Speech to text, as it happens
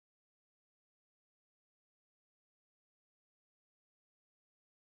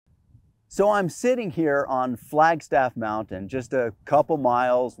So I'm sitting here on Flagstaff Mountain, just a couple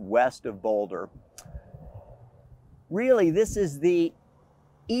miles west of Boulder. Really, this is the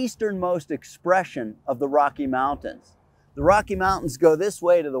easternmost expression of the Rocky Mountains. The Rocky Mountains go this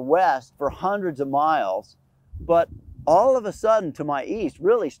way to the west for hundreds of miles, but all of a sudden to my east,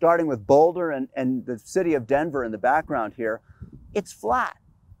 really starting with Boulder and the city of Denver in the background here, it's flat.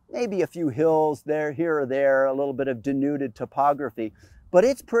 Maybe a few hills there, here or there, a little bit of denuded topography, but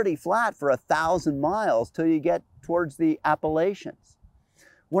it's pretty flat for 1,000 miles till you get towards the Appalachians.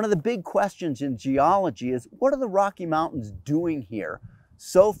 One of the big questions in geology is, what are the Rocky Mountains doing here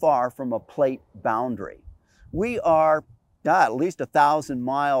so far from a plate boundary? We are at least 1,000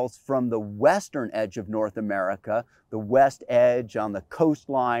 miles from the western edge of North America, the west edge on the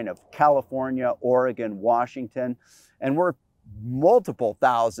coastline of California, Oregon, Washington, and we're multiple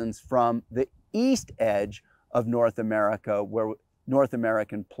thousands from the east edge of North America, where North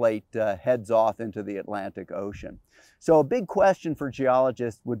American plate heads off into the Atlantic Ocean. So a big question for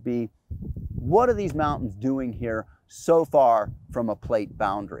geologists would be, what are these mountains doing here so far from a plate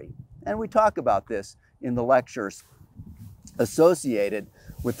boundary? And we talk about this in the lectures associated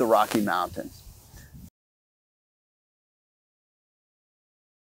with the Rocky Mountains.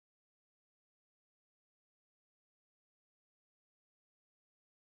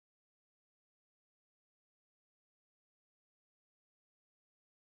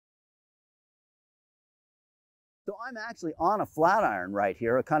 So I'm actually on a flat iron right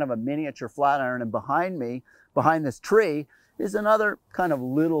here, a kind of a miniature flat iron, and behind me, behind this tree, is another kind of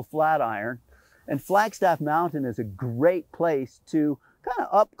little flat iron. And Flagstaff Mountain is a great place to kind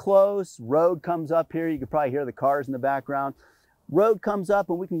of up close. Road comes up here. You can probably hear the cars in the background. Road comes up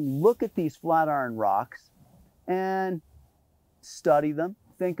and we can look at these flat iron rocks and study them,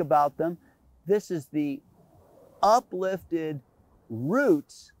 think about them. This is the uplifted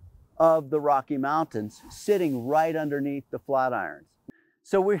roots of the Rocky Mountains sitting right underneath the flat irons.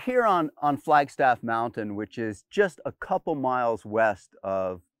 So we're here on Flagstaff Mountain, which is just a couple miles west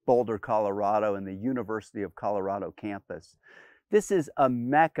of Boulder, Colorado, and the University of Colorado campus. This is a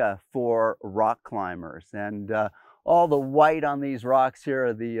mecca for rock climbers, and all the white on these rocks here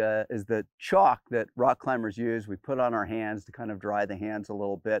are is the chalk that rock climbers use. We put on our hands to kind of dry the hands a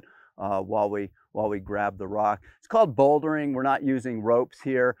little bit while we grab the rock. It's called bouldering. We're not using ropes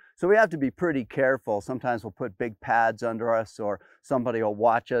here, so we have to be pretty careful. Sometimes we'll put big pads under us, or somebody will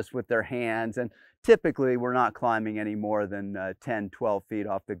watch us with their hands, and typically we're not climbing any more than 10, 12 feet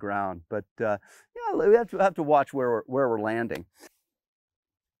off the ground. But yeah, we have to watch where we're landing.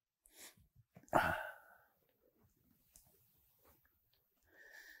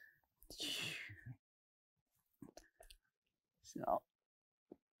 So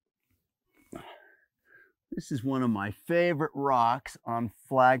this is one of my favorite rocks on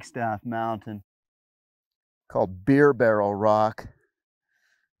Flagstaff Mountain, called Beer Barrel Rock.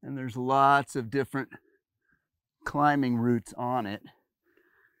 And there's lots of different climbing routes on it.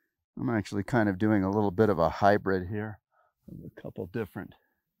 I'm actually kind of doing a little bit of a hybrid here of a couple different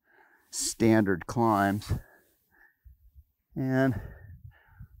standard climbs. And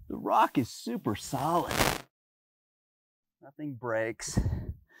the rock is super solid. Nothing breaks.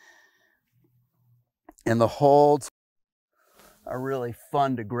 And the holds are really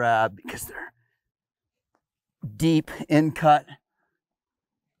fun to grab because they're deep in cut.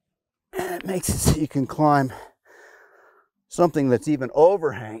 And it makes it so you can climb something that's even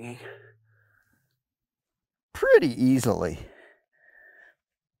overhanging pretty easily.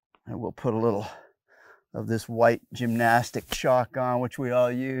 And we'll put a little of this white gymnastic chalk on, which we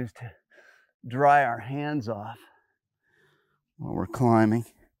all use to dry our hands off while we're climbing.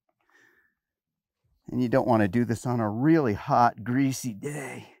 And you don't want to do this on a really hot, greasy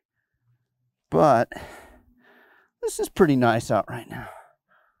day. But this is pretty nice out right now.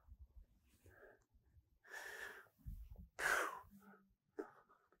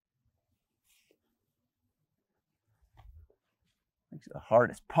 The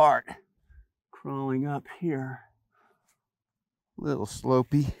hardest part, crawling up here. A little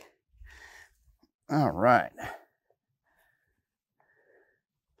slopey. All right.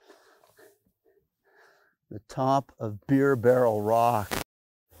 The top of Beer Barrel Rock.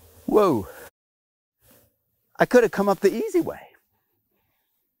 Whoa. I could have come up the easy way.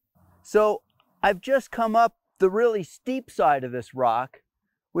 So I've just come up the really steep side of this rock,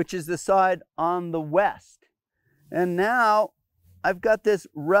 which is the side on the west. And now I've got this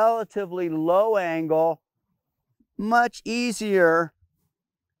relatively low angle, much easier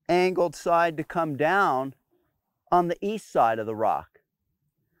angled side to come down on the east side of the rock.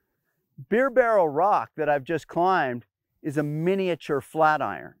 Beer Barrel Rock that I've just climbed is a miniature flat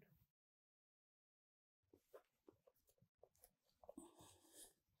iron.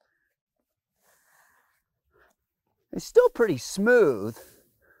 It's still pretty smooth,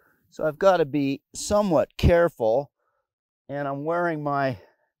 so I've got to be somewhat careful. And I'm wearing my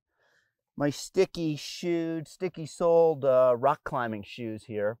sticky-soled rock climbing shoes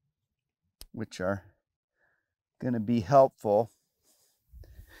here, which are going to be helpful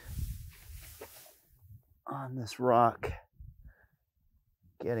on this rock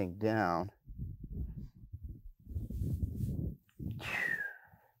getting down.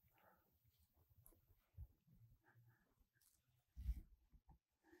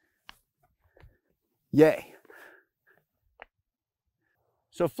 Yay.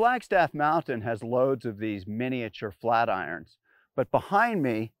 So Flagstaff Mountain has loads of these miniature flat irons, but behind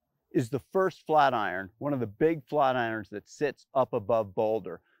me is the first flat iron, one of the big flat irons that sits up above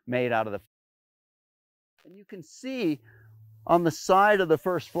Boulder, made out of the... And you can see on the side of the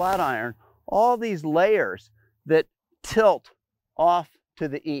first flat iron, all these layers that tilt off to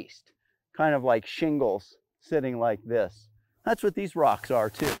the east, kind of like shingles sitting like this. That's what these rocks are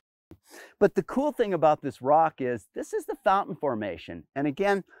too. But the cool thing about this rock is this is the Fountain Formation. And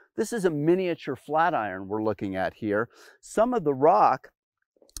again, this is a miniature flat iron we're looking at here. Some of the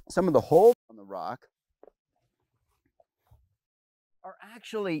holes on the rock are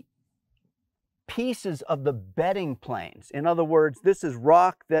actually pieces of the bedding planes. In other words, this is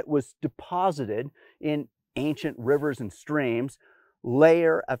rock that was deposited in ancient rivers and streams,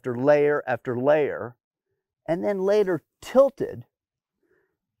 layer after layer after layer, and then later tilted.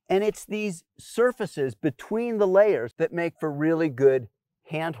 And it's these surfaces between the layers that make for really good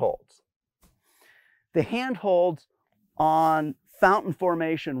handholds. The handholds on Fountain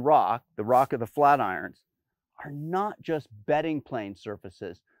Formation rock, the rock of the flat irons, are not just bedding plane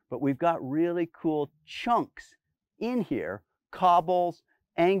surfaces, but we've got really cool chunks in here, cobbles,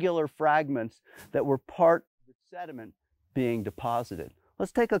 angular fragments that were part of the sediment being deposited.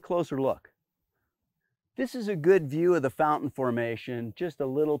 Let's take a closer look. This is a good view of the Fountain Formation, just a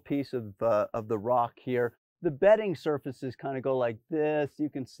little piece of the rock here. The bedding surfaces kind of go like this. You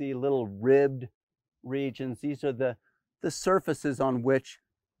can see little ribbed regions. These are the surfaces on which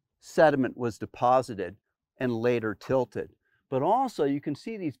sediment was deposited and later tilted. But also you can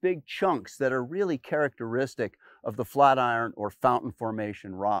see these big chunks that are really characteristic of the Flatiron or Fountain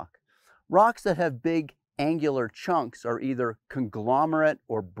Formation rock. Rocks that have big angular chunks are either conglomerate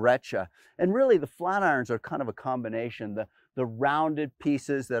or breccia. And really the Flatirons are kind of a combination. The rounded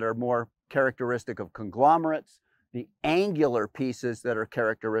pieces that are more characteristic of conglomerates, the angular pieces that are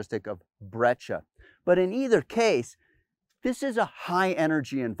characteristic of breccia. But in either case, this is a high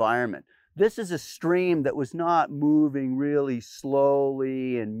energy environment. This is a stream that was not moving really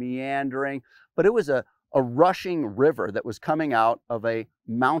slowly and meandering, but it was a rushing river that was coming out of a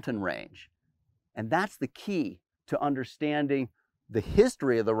mountain range. And that's the key to understanding the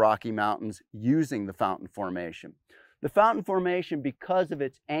history of the Rocky Mountains using the Fountain Formation. The Fountain Formation, because of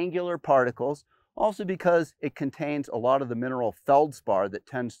its angular particles, also because it contains a lot of the mineral feldspar that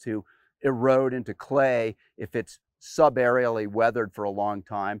tends to erode into clay if it's subaerially weathered for a long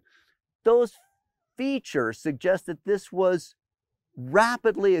time, those features suggest that this was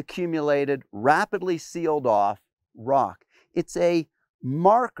rapidly accumulated, rapidly sealed off rock. It's a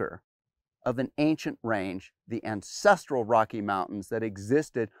marker of an ancient range, the ancestral Rocky Mountains that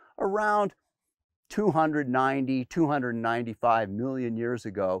existed around 290, 295 million years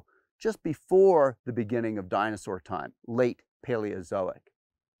ago, just before the beginning of dinosaur time, late Paleozoic.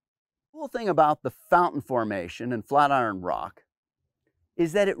 The cool thing about the Fountain Formation and Flatiron rock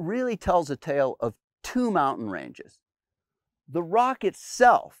is that it really tells a tale of two mountain ranges. The rock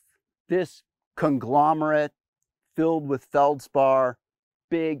itself, this conglomerate filled with feldspar,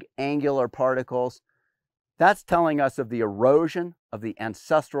 big angular particles, that's telling us of the erosion of the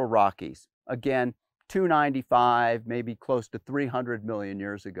ancestral Rockies. Again, 295, maybe close to 300 million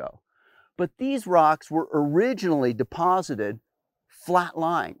years ago. But these rocks were originally deposited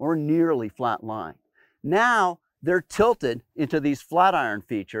flat-lying or nearly flat-lying. Now they're tilted into these flatiron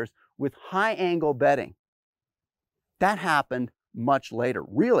features with high angle bedding. That happened much later,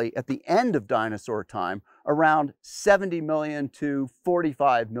 really at the end of dinosaur time, around 70 million to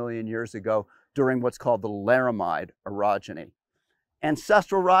 45 million years ago during what's called the Laramide orogeny.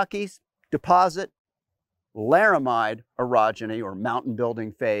 Ancestral Rockies deposit, Laramide orogeny or mountain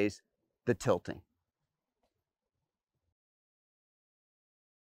building phase, the tilting.